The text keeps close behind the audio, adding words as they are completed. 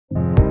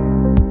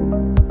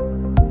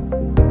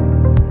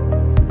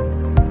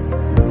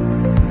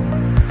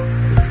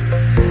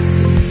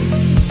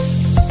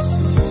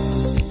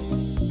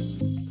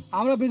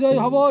আমরা বিজয়ী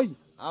হবই।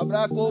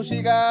 আমরা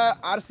কৌশিকা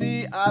আরসি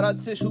আর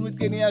হচ্ছে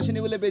সুমিতকে নিয়ে আসিনি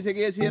বলে বেঁচে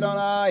গিয়েছি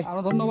রনায়।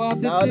 আমরা ধন্যবাদ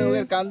দিচ্ছি। তাহলে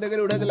ওদের কান্দে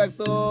করে উঠাতে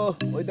লাগতো।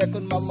 ওই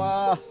দেখুন মাম্মা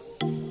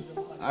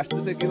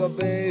আসতেছে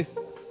কিভাবে।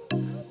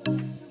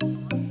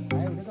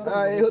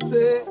 এই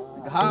হচ্ছে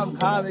ঘাম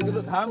ঘাম, এগুলো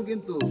ঘাম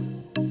কিন্তু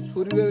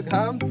শরীরের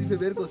ঘাম চিপে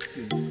বের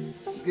করছি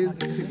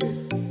গেঞ্জি থেকে।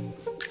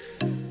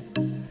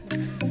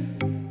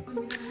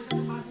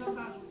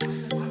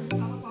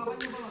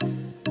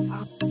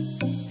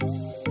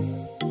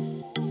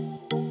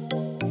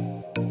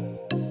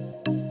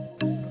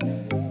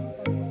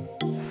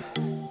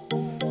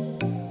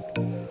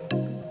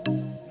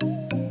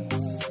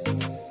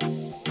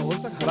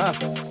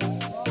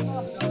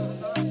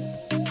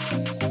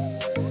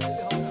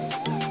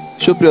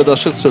 সুপ্রিয়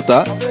দর্শক শ্রোতা,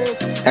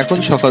 এখন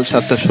সকাল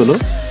 7:16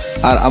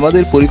 আর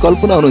আমাদের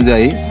পরিকল্পনা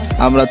অনুযায়ী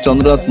আমরা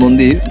চন্দ্রনাথ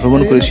মন্দির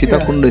ভ্রমণ করে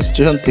সীতাকুণ্ড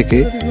স্টেশন থেকে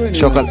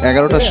সকাল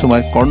 11টার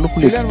সময়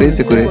কর্ণফুলী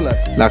এক্সপ্রেসে করে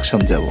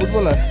লাকসাম যাব।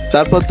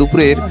 তারপর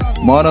দুপুরের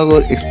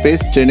মহানগর এক্সপ্রেস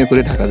ট্রেনে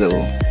করে ঢাকা যাব।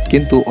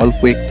 কিন্তু অল্প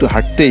একটু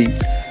হাঁটতেই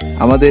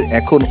আমাদের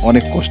এখন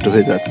অনেক কষ্ট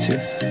হয়ে যাচ্ছে।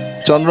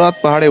 চন্দ্রনাথ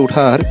পাহাড়ে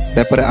ওঠার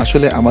ব্যাপারে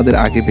আসলে আমাদের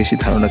আগে বেশি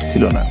ধারণা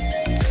ছিল না।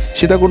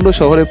 সীতাকুণ্ড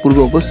শহরের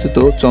পূর্বে অবস্থিত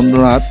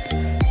চন্দ্রনাথ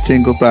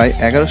শৃঙ্গ প্রায়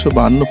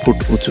 1152 ফুট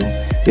উঁচু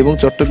এবং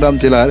চট্টগ্রাম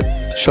জেলার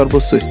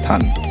সর্বোচ্চ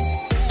স্থান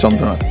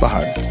চন্দ্রনাথ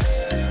পাহাড়।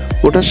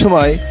 ওঠার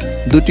সময়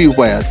দুটি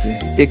উপায় আছে,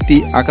 একটি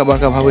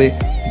আঁকাবাঁকাভাবে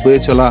বয়ে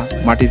চলা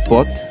মাটির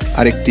পথ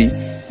আর একটি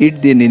ইট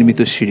দিয়ে নির্মিত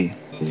সিঁড়ি।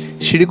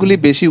 সিঁড়িগুলি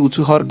বেশি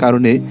উঁচু হওয়ার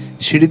কারণে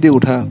সিঁড়ি দিয়ে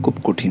ওঠা খুব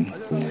কঠিন,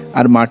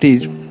 আর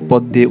মাটির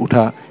পথ দিয়ে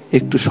ওঠা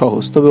একটু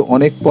সহজ। তবে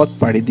অনেক পথ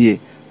পাড়ি দিয়ে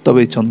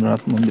তবে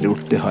চন্দ্রনাথ মন্দিরে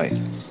উঠতে হয়।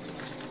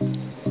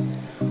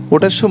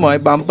 ওঠার সময়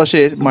বাম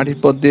পাশের মাটির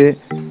পথ দিয়ে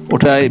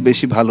ওঠাই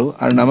বেশি ভালো,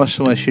 আর নামার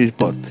সময় সিঁড়ির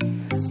পথ।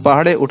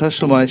 পাহাড়ে ওঠার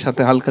সময়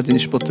সাথে হালকা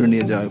জিনিসপত্র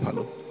নিয়ে যাওয়াই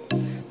ভালো,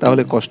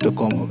 তাহলে কষ্ট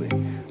কম হবে।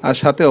 আর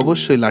সাথে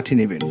অবশ্যই লাঠি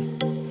নেবেন।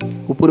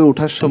 উপরে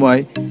ওঠার সময়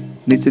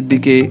নিচের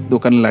দিকে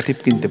দোকানে লাঠি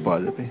কিনতে পাওয়া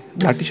যাবে।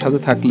 লাঠি সাথে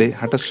থাকলে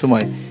হাঁটার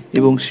সময়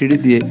এবং সিঁড়ি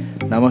দিয়ে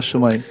নামার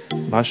সময়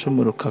ভারসাম্য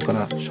রক্ষা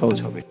করা সহজ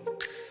হবে।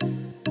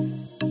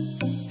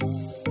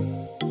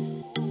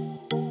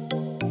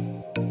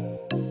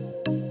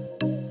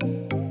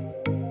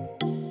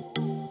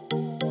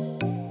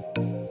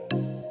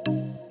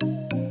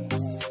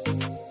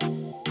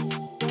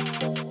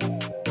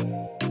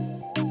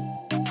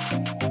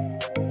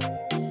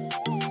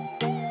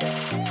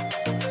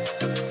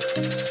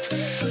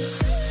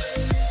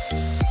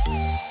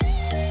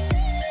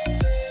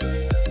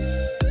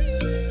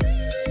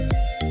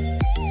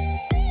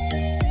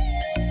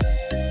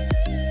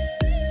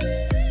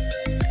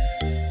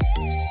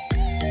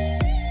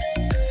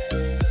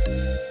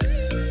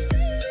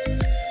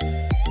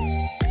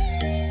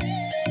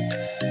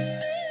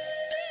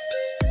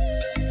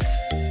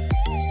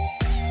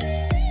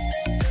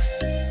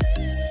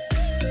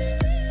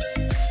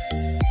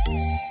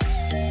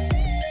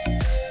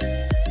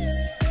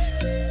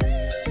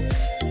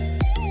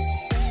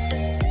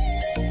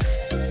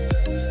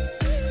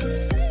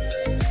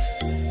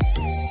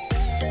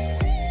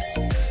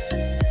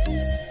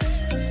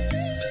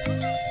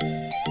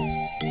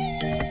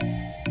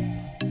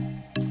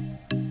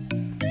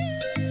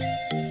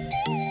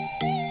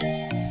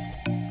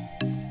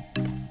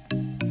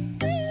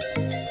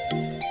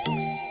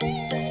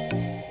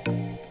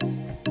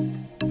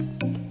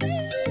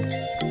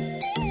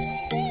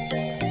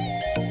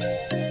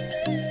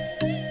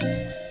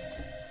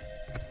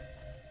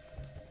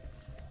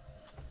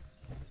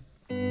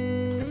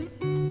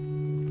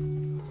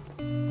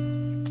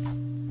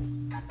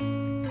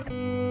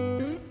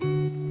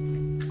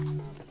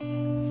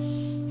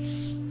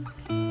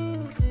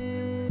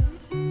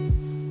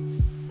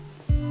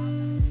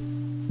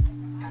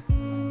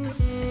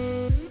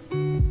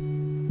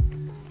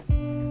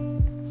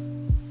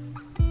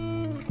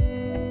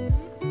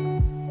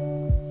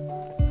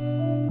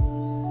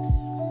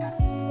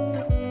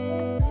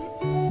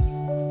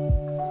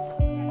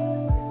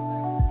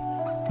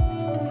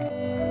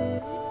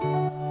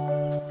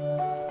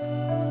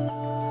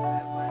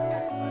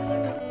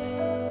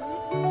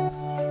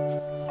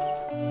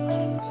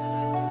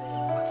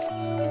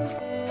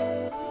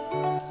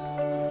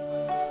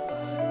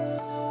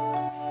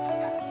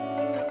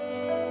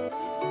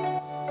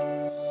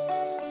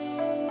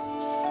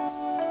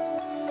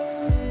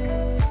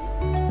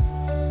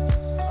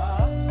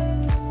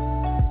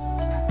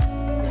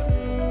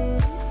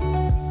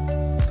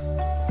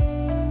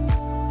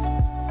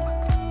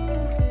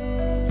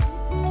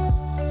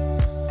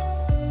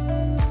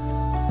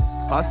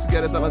 ফার্স্ট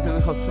গিয়ারে চালাতে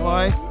হবে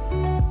সবসময়,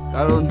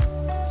 কারণ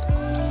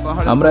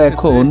আমরা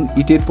এখন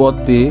ইটের পথ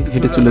দিয়ে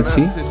হেঁটে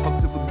চলেছি।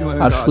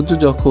 আর সূর্য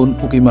যখন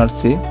উঁকি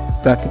মারছে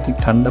প্রাকৃতিক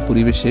ঠান্ডা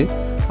পরিবেশে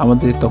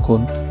আমাদের তখন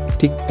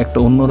ঠিক একটা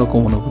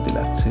অন্যরকম অনুভূতি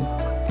লাগছে।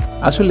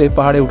 আসলে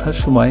পাহাড়ে ওঠার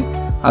সময়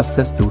আস্তে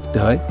আস্তে উঠতে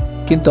হয়,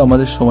 কিন্তু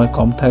আমাদের সময়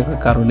কম থাকার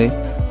কারণে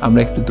আমরা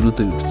একটু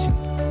দ্রুতই উঠছি।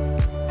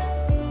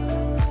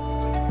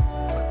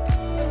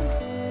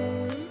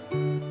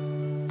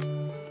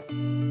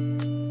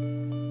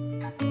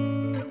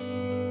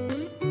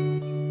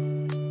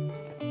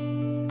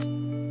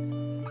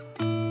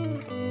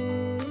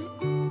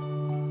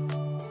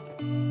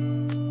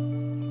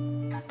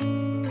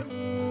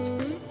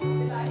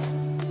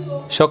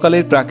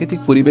 সকালের প্রাকৃতিক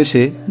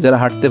পরিবেশে যারা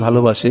হাঁটতে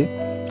ভালোবাসে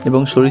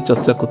এবং শরীর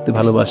চর্চা করতে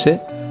ভালোবাসে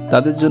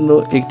তাদের জন্য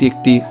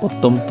একটি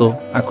অত্যন্ত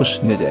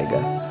আকর্ষণীয় জায়গা।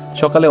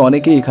 সকালে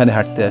অনেকেই এখানে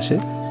হাঁটতে আসে,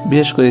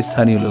 বিশেষ করে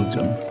স্থানীয়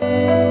লোকজন।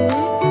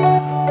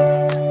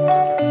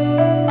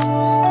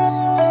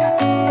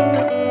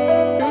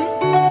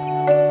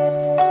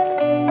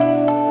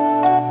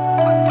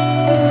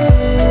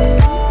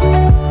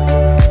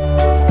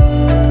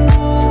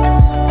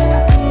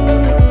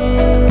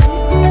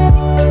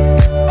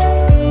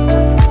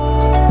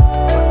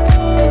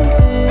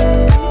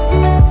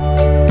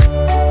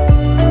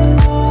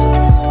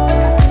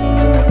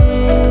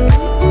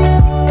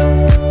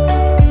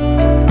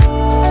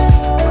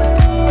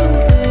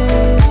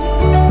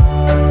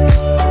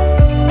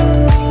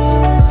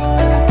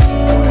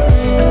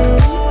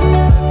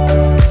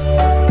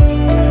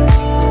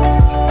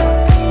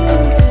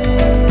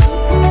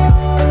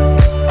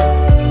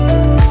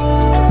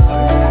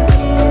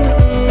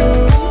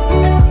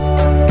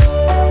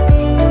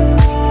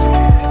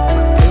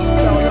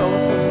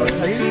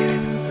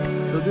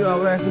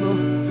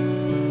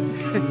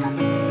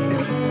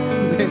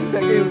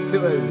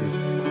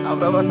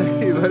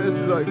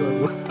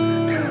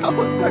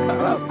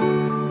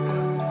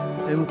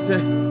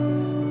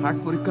 হার্ট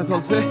পরীক্ষা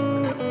চলছে,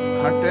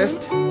 হার্ট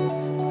টেস্ট।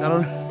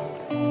 কারণ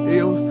এই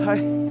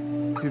অবস্থায়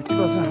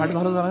 50% হার্ট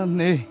ভালো যারা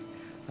নেই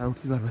তারা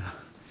উঠতে পারবে না।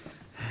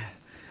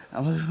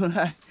 আমাদের মনে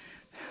হয়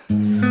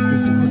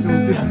 50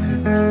 মধ্যে আছে।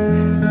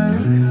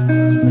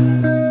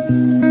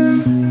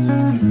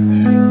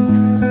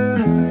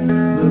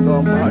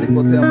 পাহাড়ি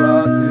পথে আমরা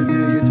ধীরে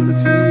ধীরে এগিয়ে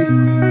চলেছি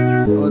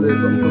আমাদের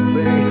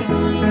গন্তব্যে।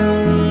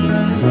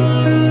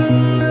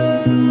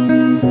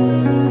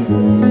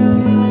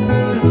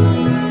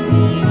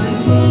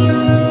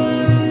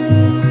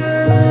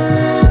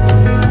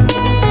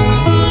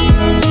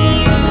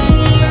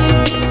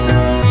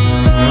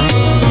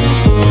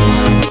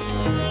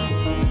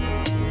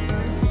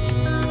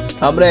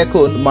 আমরা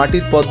এখন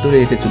মাটির পথ ধরে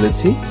হেঁটে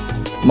চলেছি।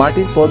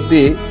 মাটির পথ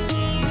দিয়ে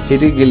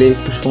হেঁটে গেলে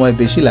একটু সময়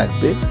বেশি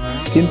লাগবে,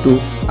 কিন্তু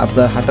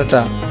আপনার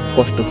হাঁটাটা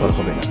কষ্টকর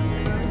হবে না।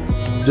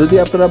 যদি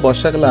আপনারা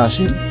বর্ষাকালে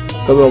আসেন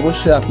তবে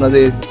অবশ্যই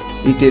আপনাদের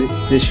ইটের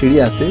যে সিঁড়ি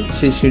আছে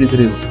সেই সিঁড়ি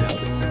ধরে উঠতে হবে।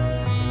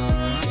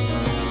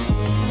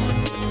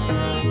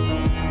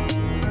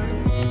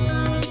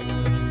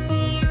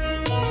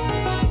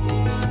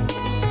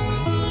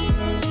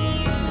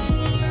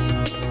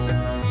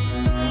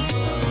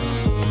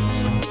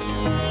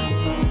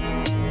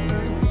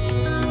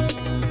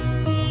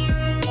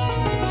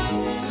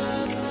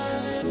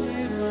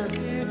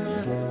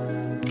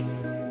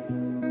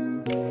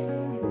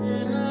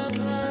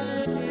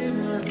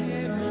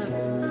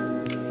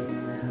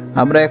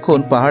 আমরা এখন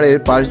পাহাড়ের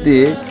পাশ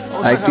দিয়ে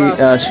একটি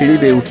সিঁড়ি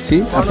বেয়ে উঠছি।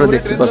 আপনারা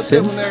দেখতে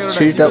পাচ্ছেন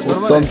সিঁড়িটা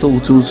অত্যন্ত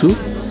উঁচু উঁচু,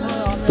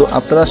 তো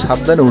আপনারা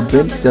সাবধানে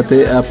উঠবেন যাতে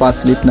পা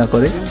স্লিপ না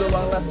করে,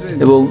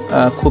 এবং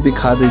খুবই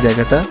খাদ এই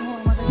জায়গাটা।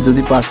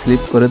 যদি পা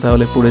স্লিপ করে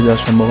তাহলে পড়ে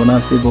যাওয়ার সম্ভাবনা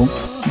আছে এবং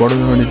বড়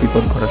ধরনের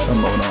বিপদ ঘটার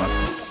সম্ভাবনা আছে।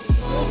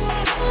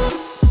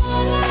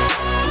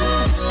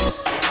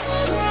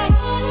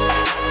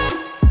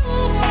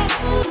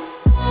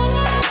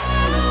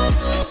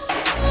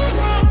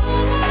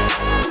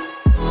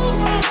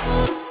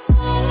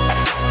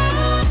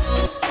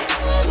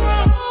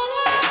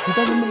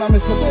 সীতাকুণ্ড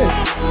নামের সাথে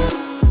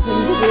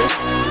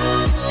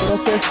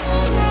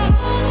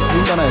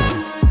বানাইছে।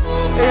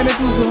 এখানে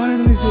একটু জমানো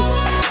নিয়েছে,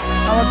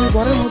 আমাদের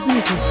ঘরের মধ্যে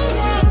নিয়েছে,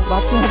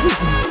 বাচ্চা মধ্যে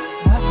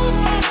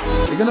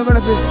এখানে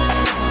বেড়াতে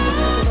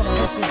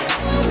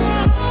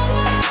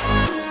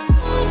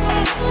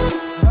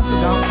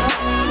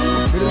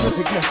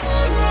ঠিক আছে।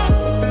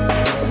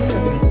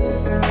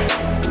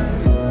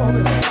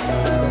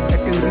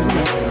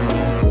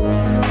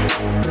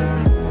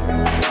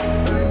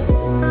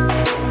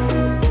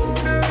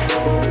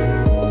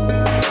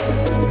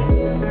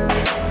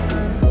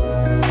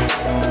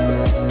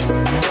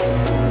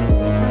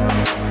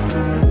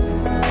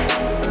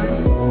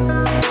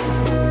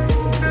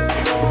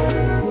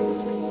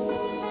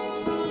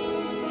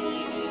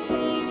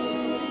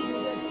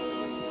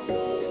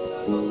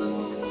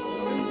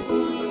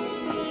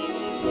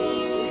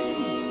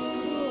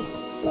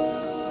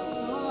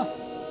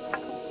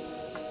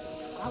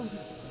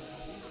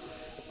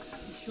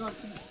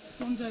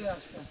 कौन जाएगा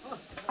आज का?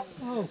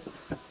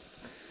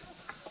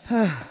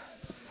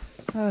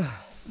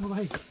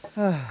 भाई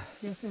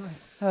कैसे भाई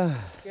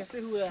कैसे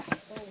हुआ?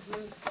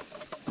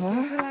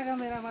 कैसे लगा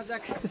मेरा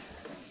मजाक?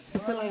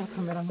 कैसे लगा था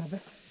मेरा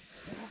मजाक?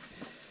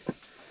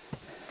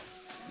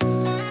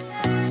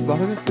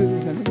 बाहर में से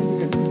जाने के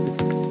लिए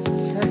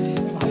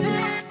भाई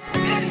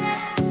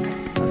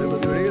अरे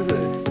बदले गए थे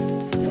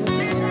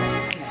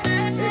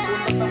एक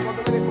कोन नंबर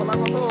तो मेरे कोला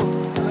को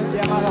तो ये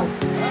हमारा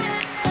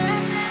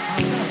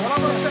बोला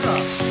बोलते का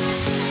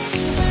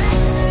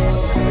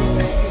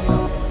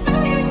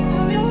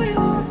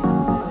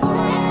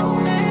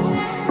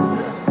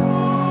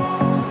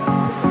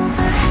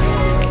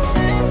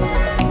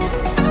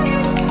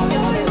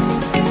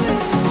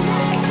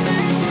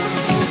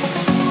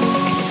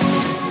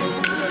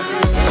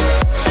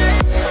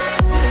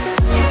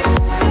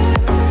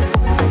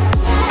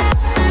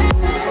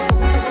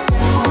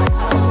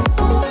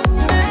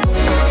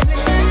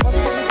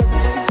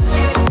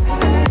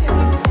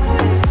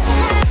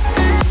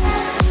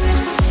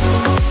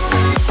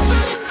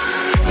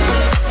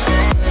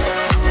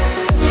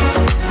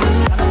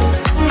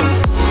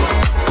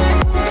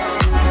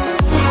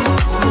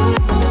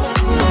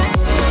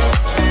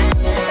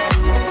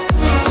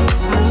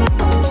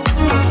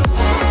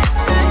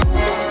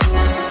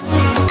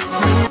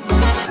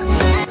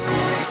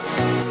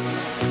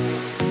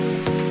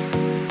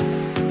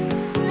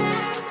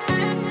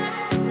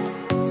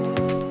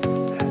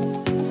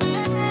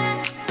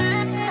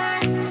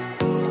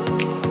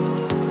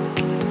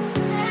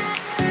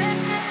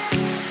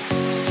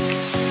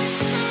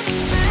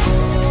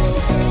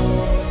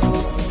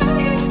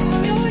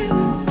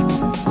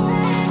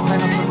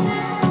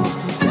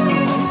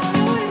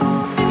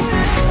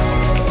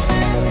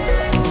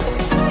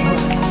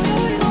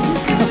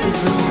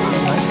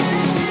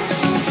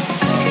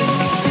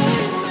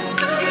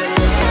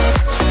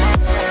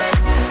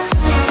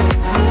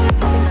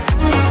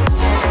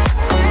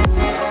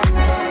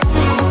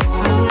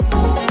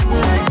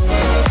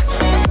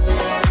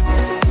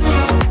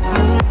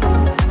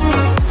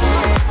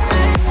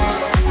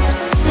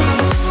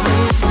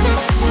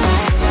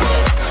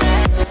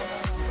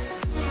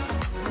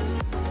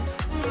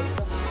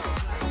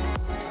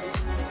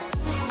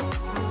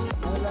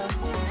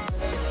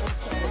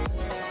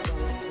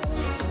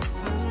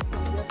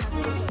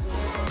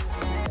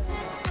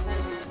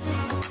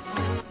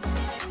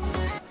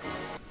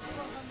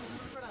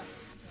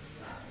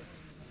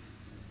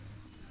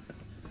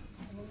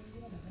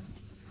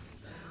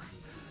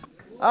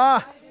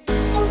আহ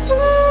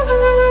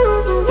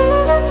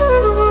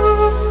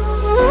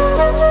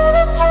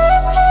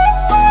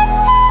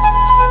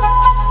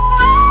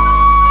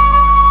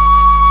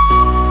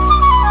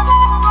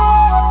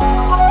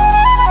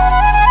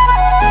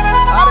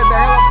আরে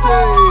দেখা যাচ্ছে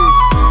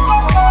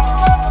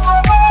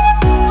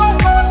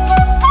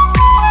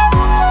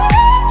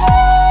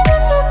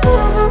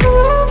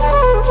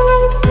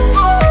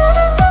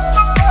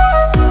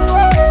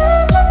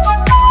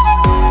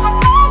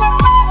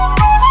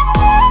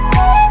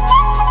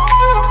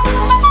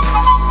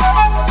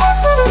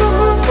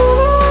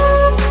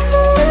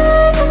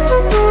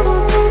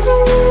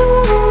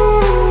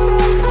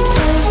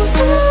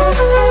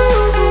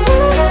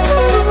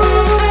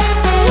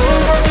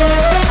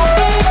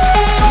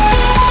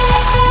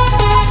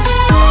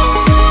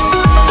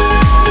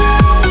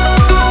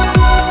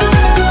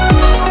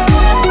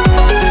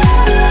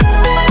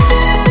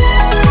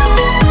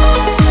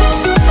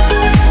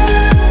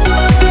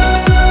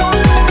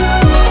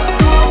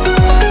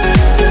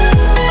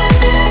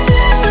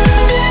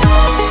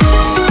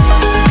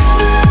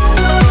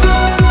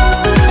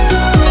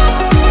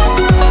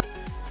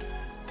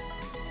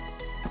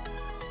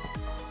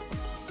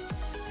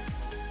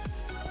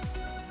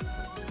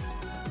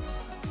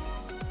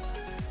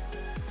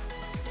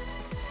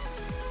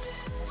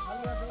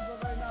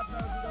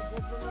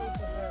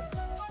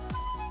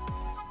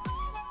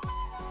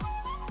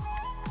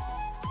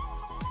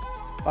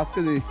পাঁচ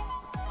কেজি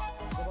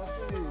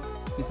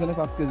পিছনে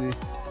 5 কেজি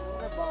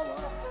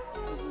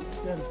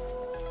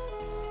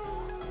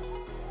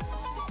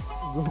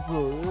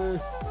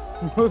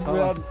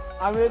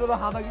আমি এটা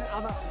হাতা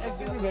এক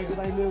কেজি ব্যাগে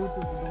তাইলে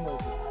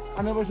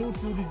আমি অবশ্য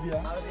উঠতে দিক দিয়া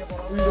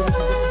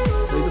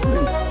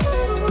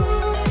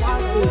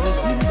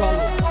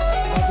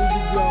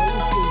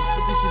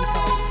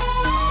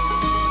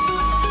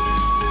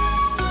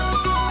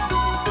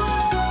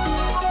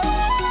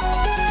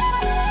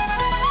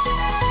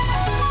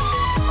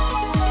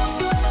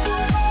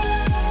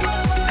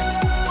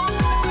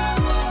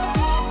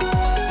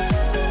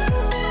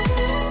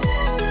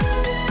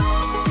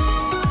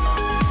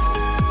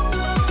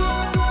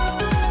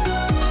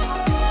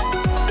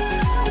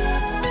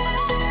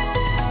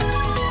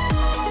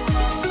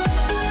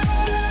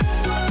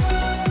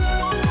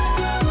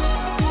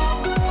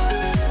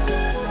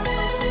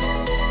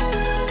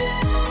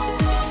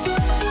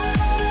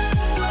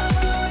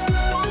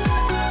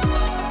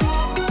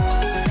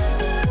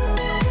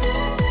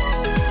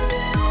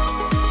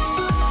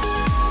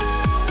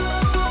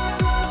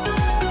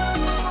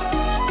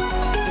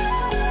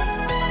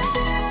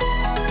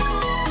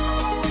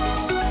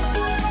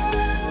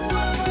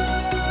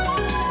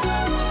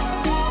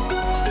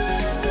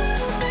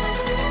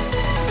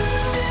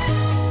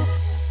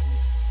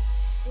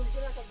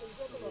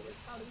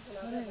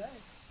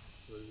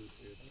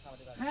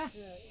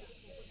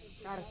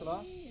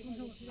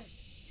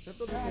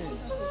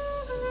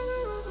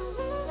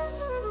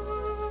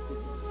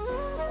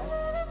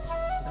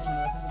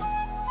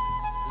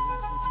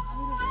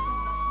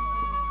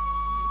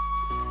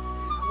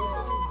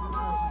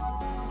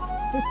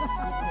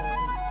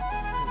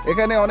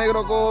এখানে অনেক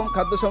রকম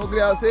খাদ্য সামগ্রী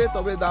আছে,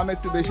 তবে দাম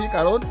একটু বেশি,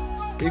 কারণ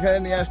এখানে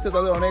নিয়ে আসতে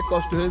তাদের অনেক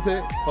কষ্ট হয়েছে,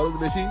 খরচ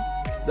বেশি,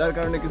 যার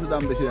কারণে কিছু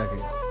দাম বেশি রাখে।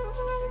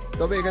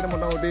 তবে এখানে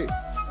মোটামুটি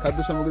খাদ্য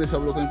সামগ্রী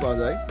সব রকমই পাওয়া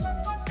যায়।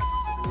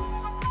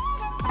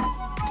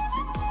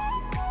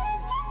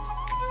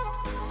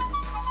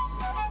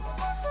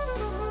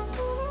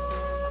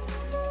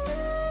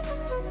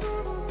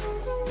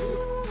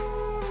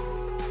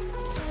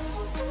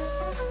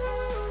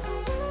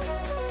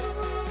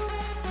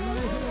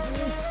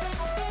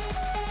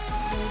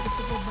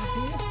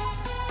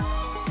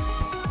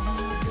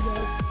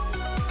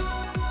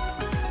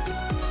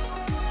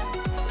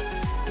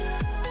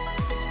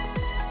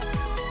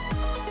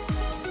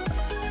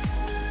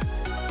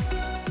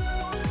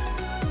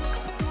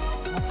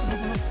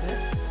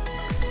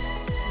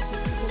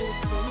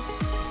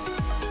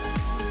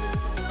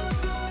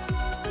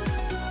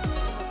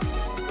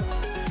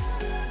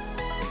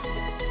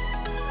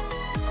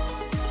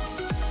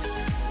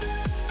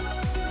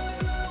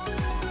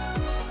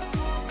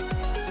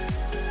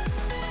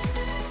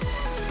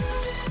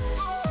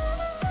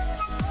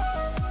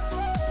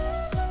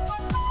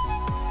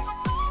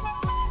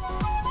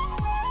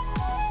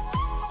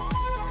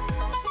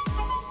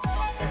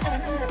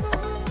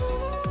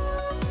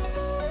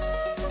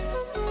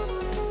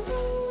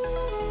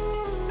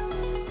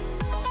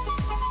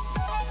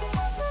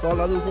 চল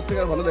আজ উপর থেকে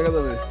আর ভালো দেখা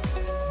যাবে।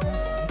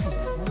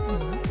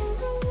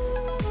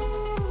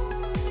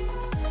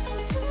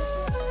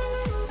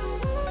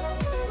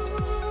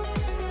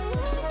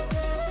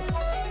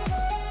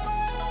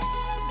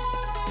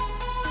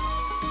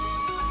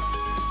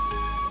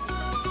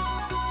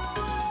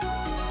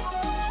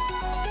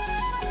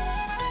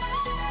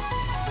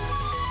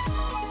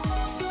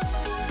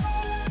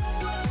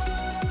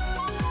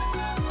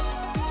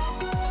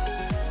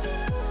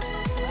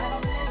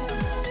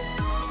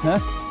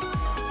 হ্যাঁ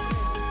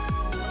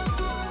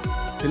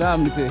ছিলাম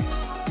নিচে।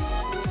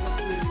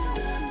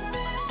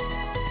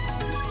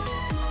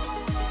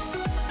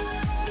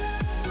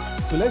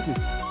 চলে আসি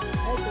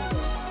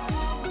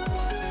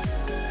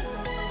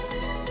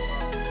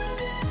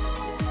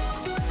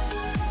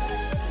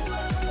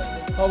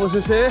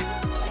অবশেষে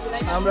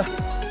আমরা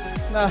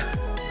না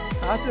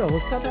আছে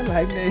অবস্থাটা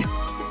লাইভ নেই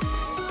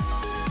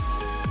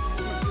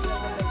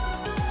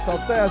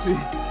সপ্তাহে আছি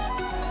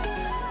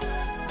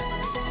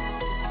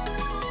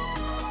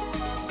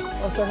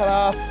অবস্থা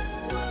খারাপ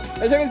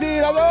এসে গেছি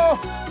রাজু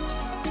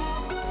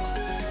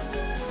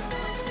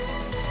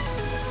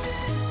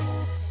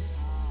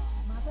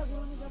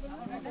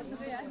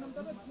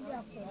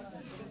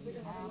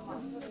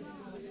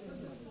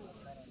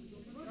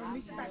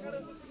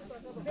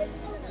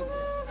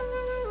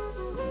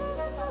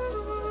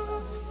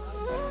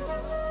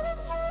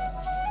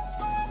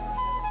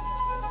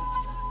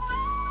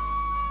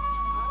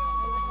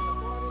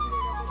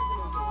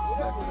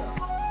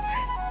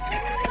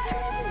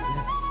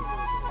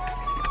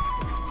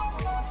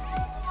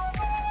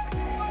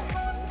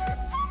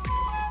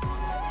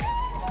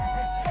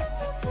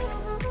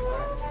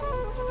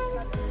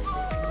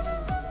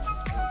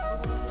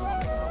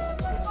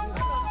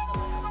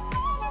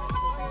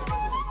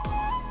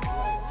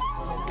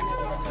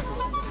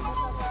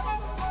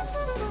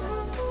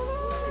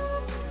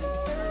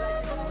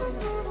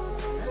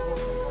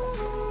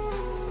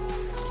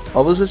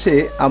অবশেষে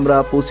আমরা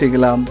পৌঁছে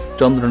গেলাম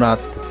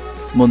চন্দ্রনাথ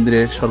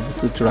মন্দিরের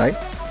সর্বোচ্চ চূড়ায়।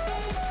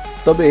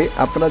 তবে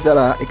আপনারা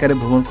যারা এখানে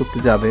ভ্রমণ করতে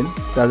যাবেন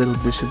তাদের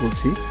উদ্দেশ্যে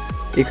বলছি,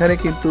 এখানে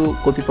কিন্তু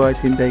কতিপয়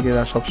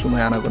ছিনতাইকারীরা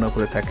সবসময় আনাগোনা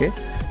করে থাকে।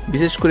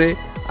 বিশেষ করে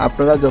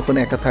আপনারা যখন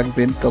একা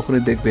থাকবেন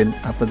তখনই দেখবেন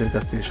আপনাদের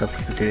কাছ থেকে সব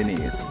কিছু কেড়ে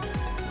নিয়ে গেছে,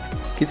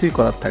 কিছুই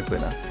করার থাকবে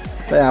না।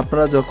 তাই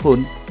আপনারা যখন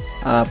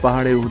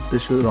পাহাড়ের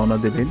উদ্দেশ্যে রওনা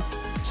দেবেন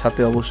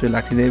সাথে অবশ্যই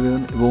লাঠি নেবেন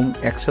এবং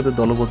একসাথে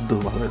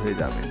দলবদ্ধভাবে হয়ে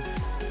যাবেন।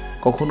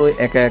 কখনোই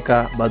একা একা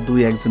বা দুই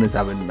একজনে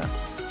যাবেন না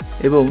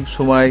এবং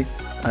সময়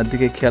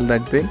দিকে খেয়াল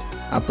রাখবেন।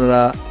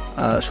 আপনারা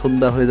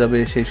সন্ধ্যা হয়ে যাবে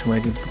সেই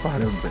সময় কিন্তু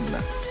পাহাড়ে উঠবেন না।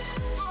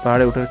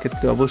 পাহাড়ে ওঠার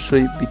ক্ষেত্রে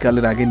অবশ্যই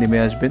বিকালের আগে নেমে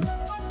আসবেন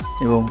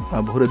এবং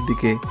ভোরের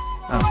দিকে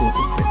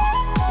উঠবেন।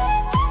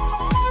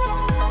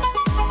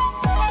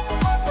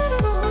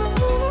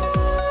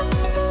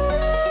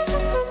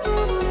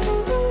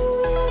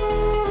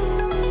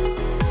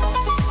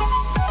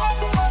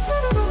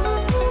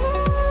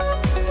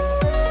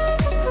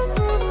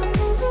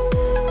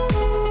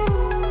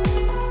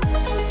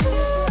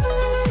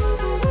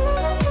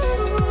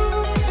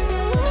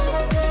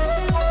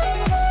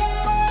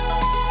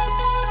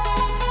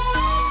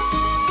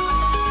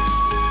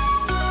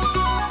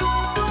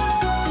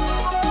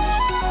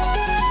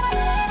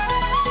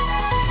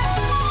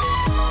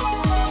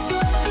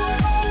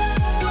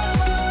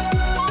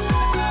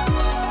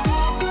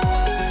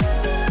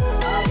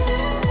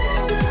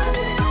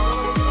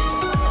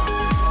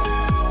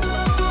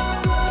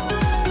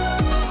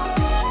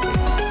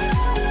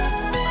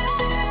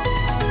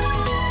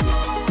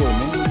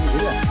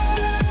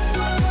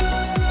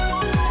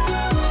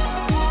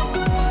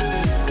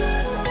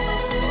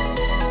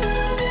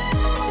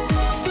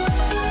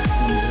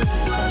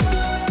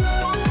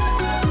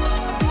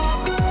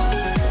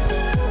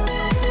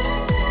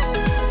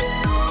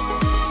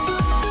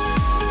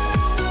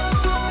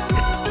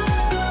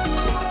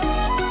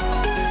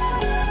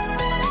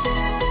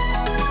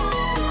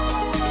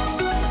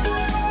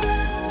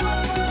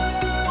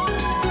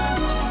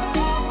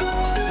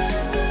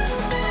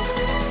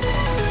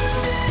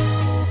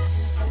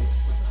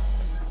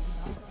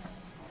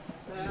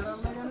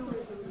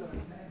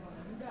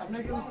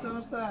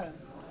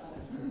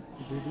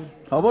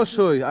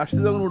 অবশ্যই আসছি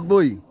যখন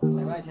উঠবই,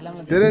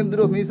 ট্রেন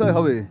দুটো মিস হয়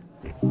হবে।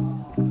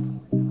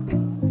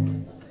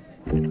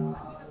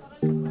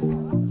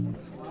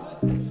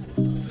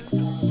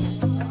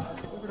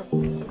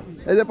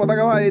 এই যে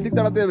পতাকা ভাই এদিক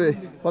দাঁড়াতে হবে,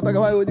 পতাকা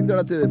ভাই ওই দিক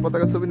দাঁড়াতে হবে,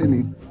 পতাকা ছবি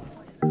নিনি।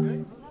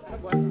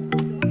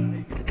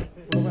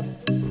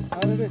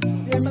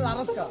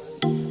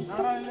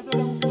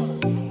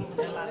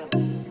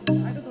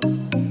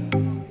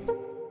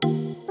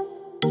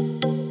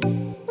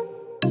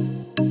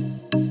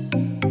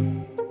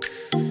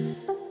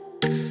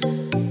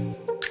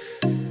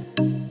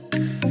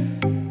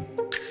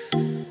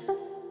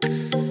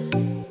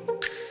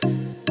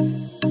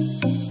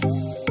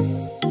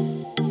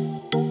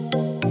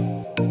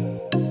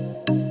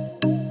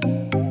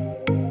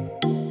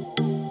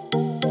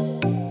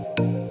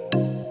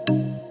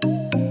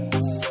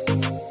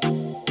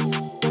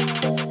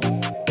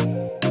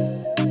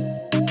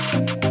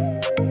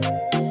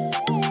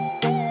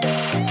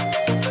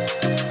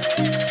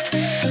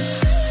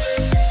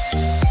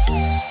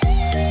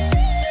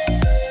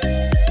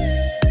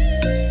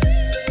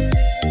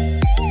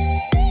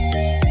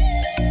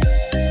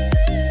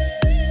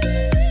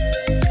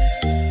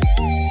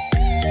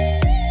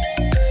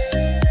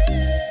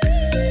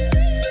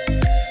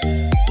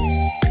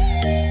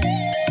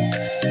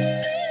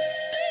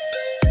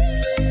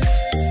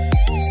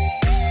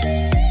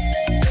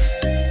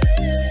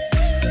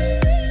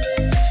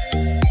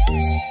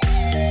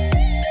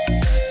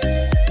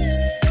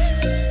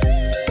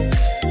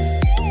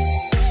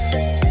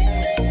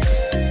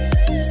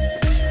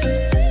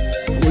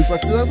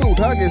 তো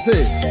উঠা গেছে।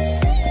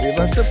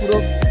 বাতাসটা পুরো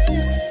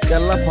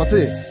কেল্লা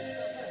ফতে।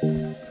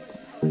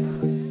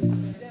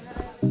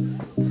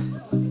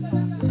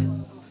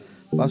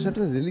 পাশে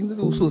একটা রেলিং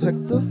যদি উঁচু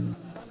থাকতো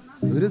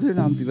ধীরে ধীরে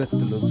নামতে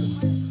পারতো লোকজন।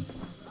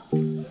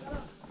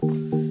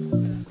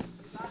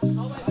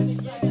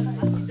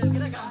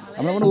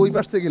 আমরা মনে ওই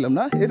পাশ থেকে গেলাম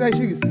না, এটা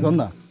এসে গেছি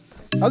ঝর্ণা,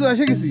 আজও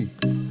এসে গেছি।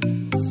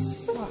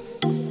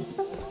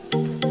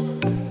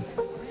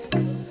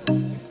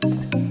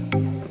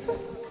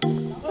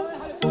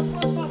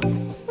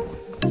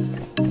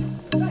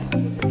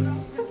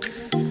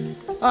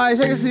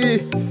 এসে গেছি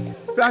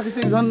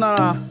প্রাকৃতিক ঝর্ণা।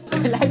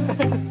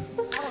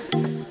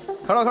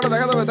 খাড়ো খাড়ো,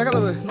 দেখা যাবে দেখা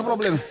যাবে, নো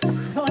প্রবলেম।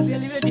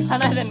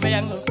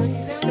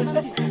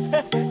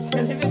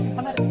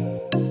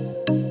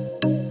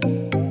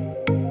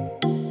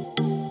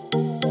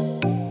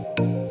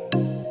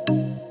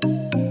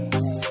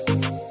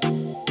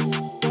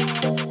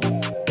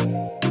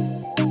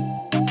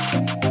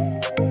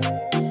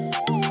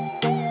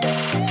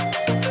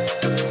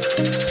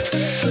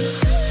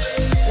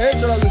 এই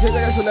চলো সেই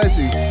জায়গায় চলে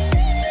আসি।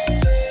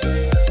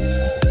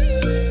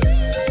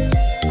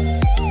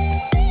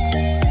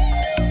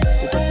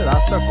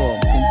 রাস্তা কম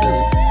কিন্তু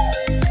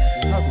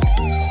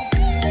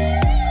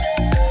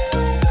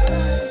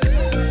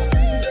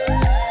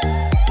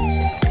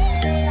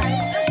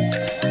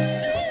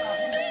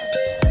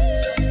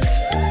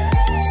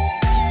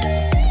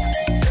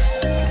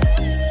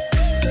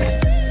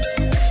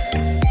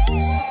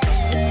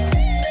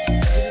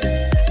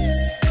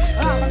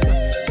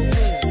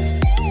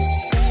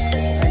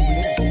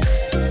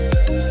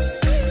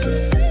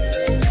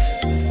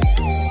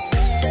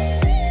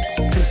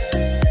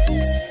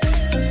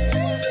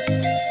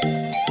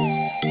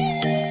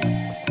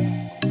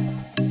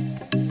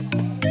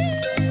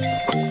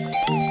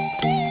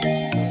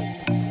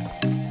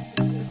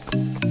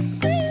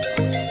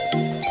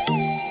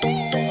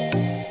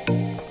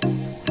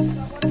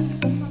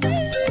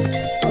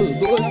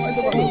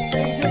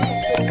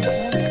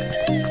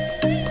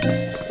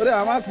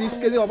আমার 30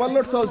 কেজি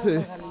ওভারলোড চলছে।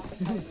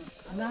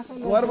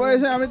 তোমার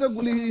বয়সে আমি তো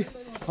গুলি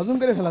হজম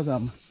করে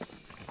ফেলাতাম,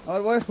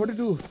 আমার বয়স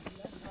 42।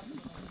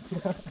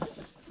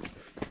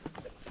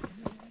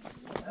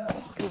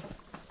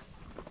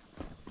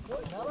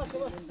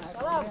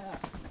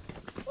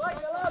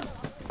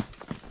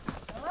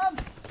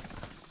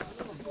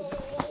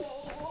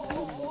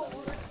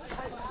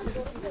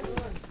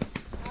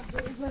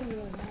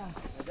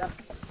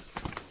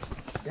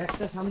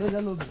 একটা সামনে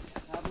জানো